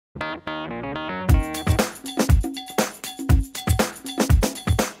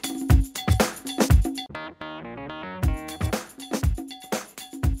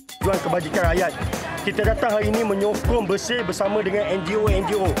Juang kebajikan rakyat. Kita datang hari ini menyokong Bersih bersama dengan NGO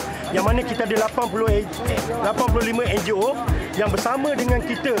yang mana kita ada 85 NGO yang bersama dengan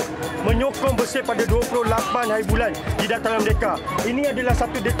kita menyokong Bersih pada 28 hari bulan di dataran Merdeka. Ini adalah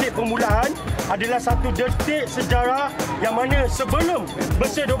satu detik permulaan, adalah satu detik sejarah yang mana sebelum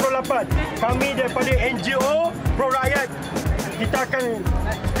Bersih 28, kami daripada NGO ProRakyat kita akan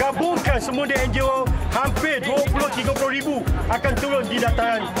gabungkan semua di NGO, hampir 20-30 ribu akan turun di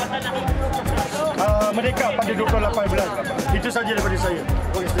dataran Merdeka pada 28 bulan. Itu saja daripada saya.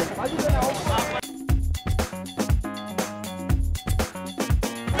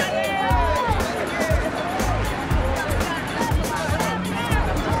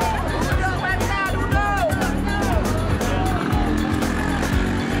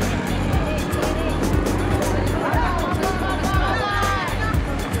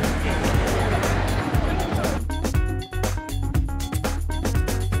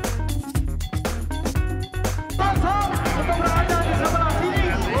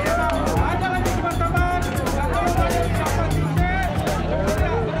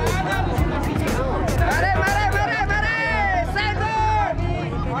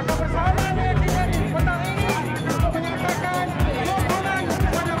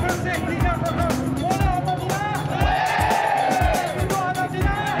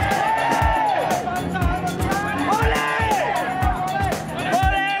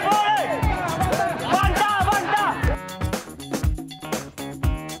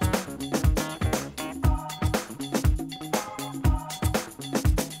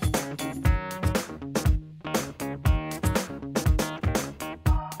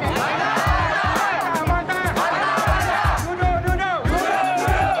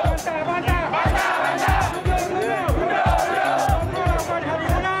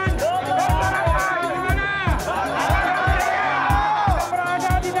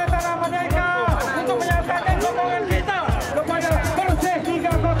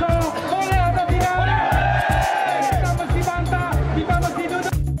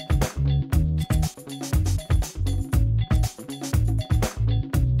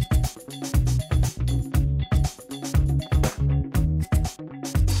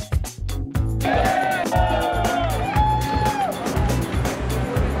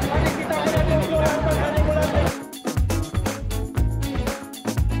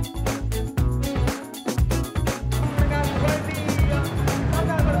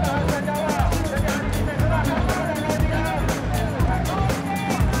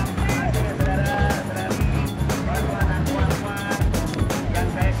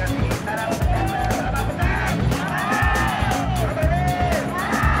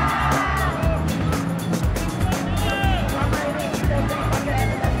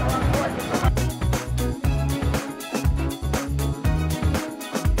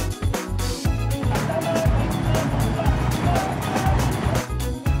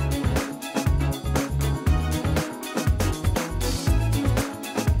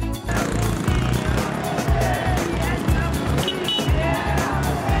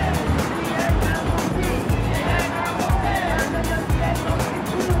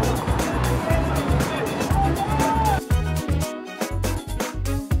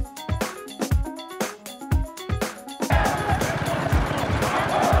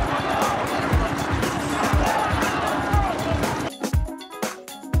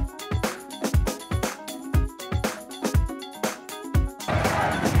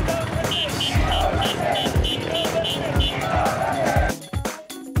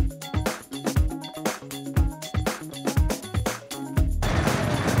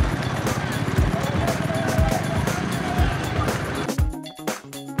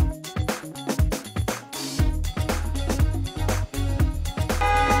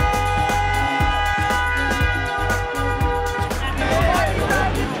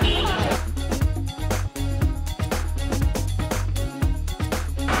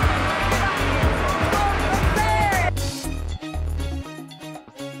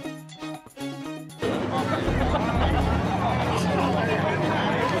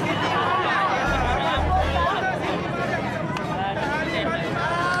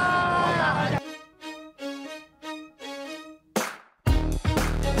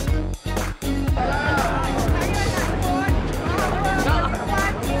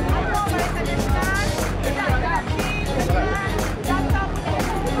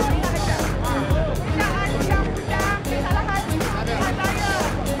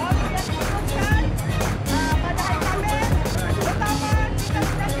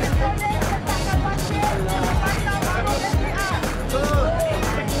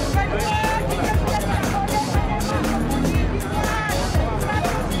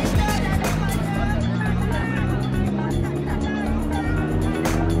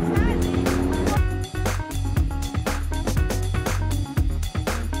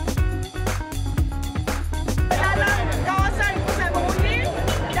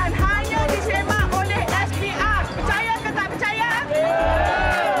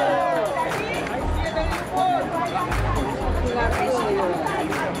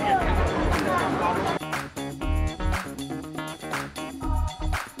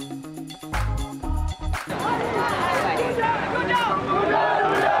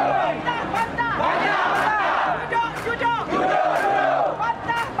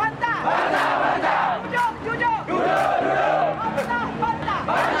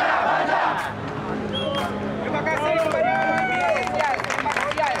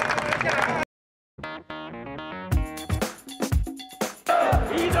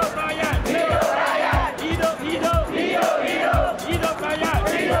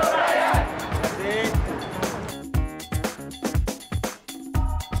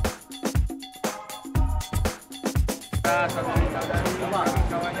 saudara-saudari,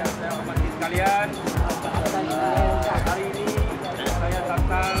 kawan-kawan yang saya hormati sekalian. Hari ini saya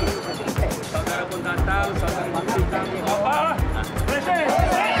datang, saudara pun datang, saudara pun datang. Bapak, Bersih!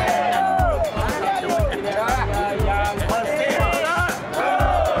 Yang bersih,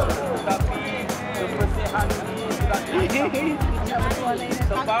 tetapi kebersihan ini juga tidak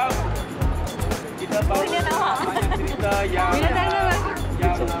sebab kita baru banyak cerita yang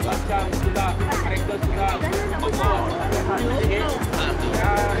macam sudah mereka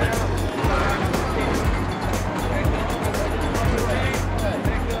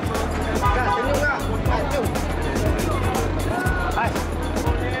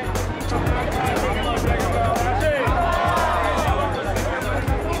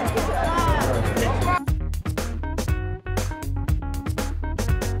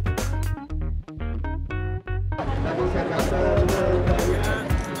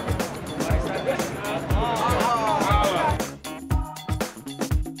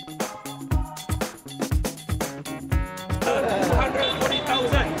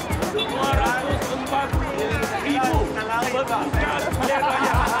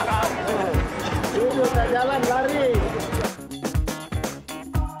sudah jalan lari.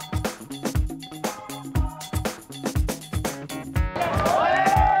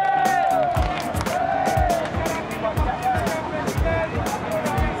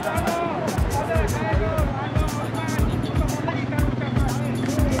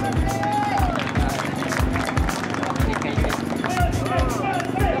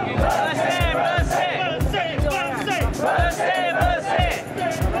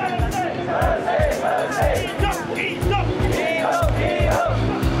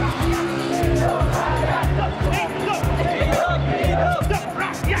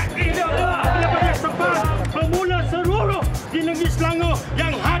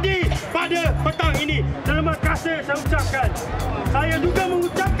 Yang hadir pada petang ini, terima kasih saya ucapkan. Saya juga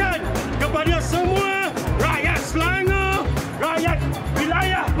mengucapkan kepada semua rakyat Selangor, rakyat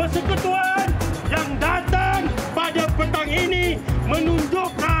wilayah persekutuan yang datang pada petang ini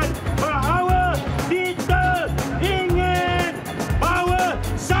menunjukkan bahawa kita ingin bahawa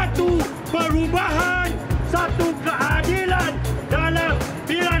satu perubahan, satu keadilan dalam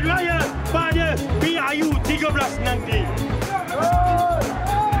pilihan raya pada PRU 13 nanti.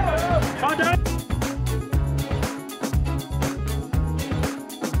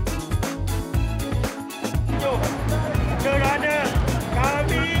 Kerana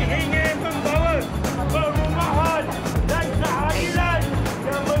kami ingin membawa perubahan dan keadilan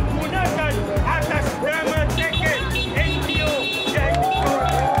yang menggunakan atas nama tiket NGO iaitu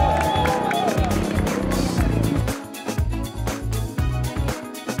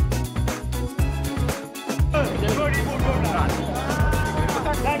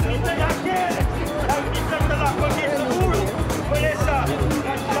dan kita yakin dan kita telah pergi seluruh Malaysia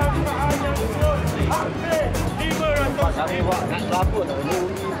dan jangkaan yang turun hampir 500,000.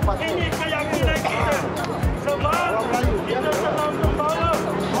 Ini keyakinan kita sebab kita telah membawa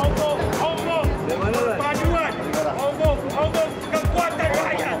ombak paduan, ombak kekuatan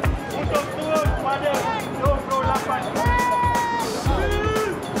rakyat untuk turun pada 28.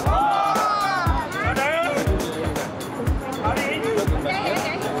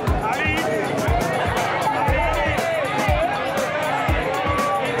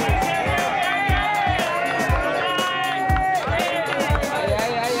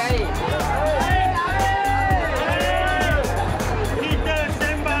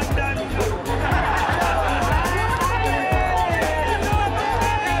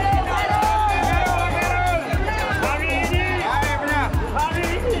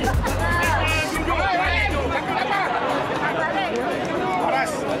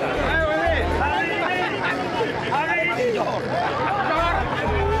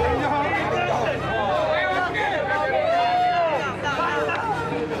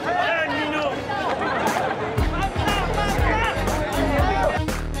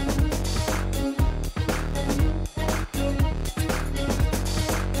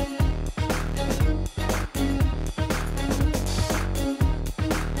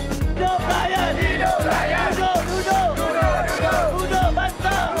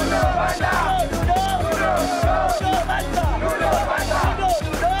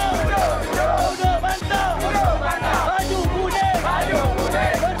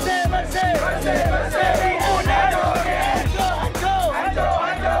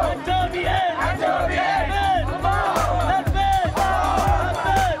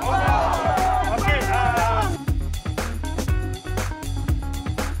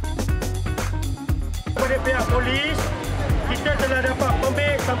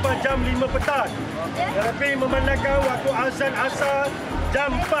 ambil sampai jam 5 petang. Tetapi memandangkan waktu azan asar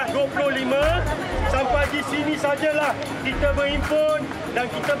jam 4.25, sampai di sini sajalah kita berhimpun dan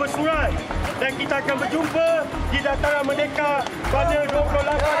kita bersurat. Dan kita akan berjumpa di Dataran Merdeka pada 20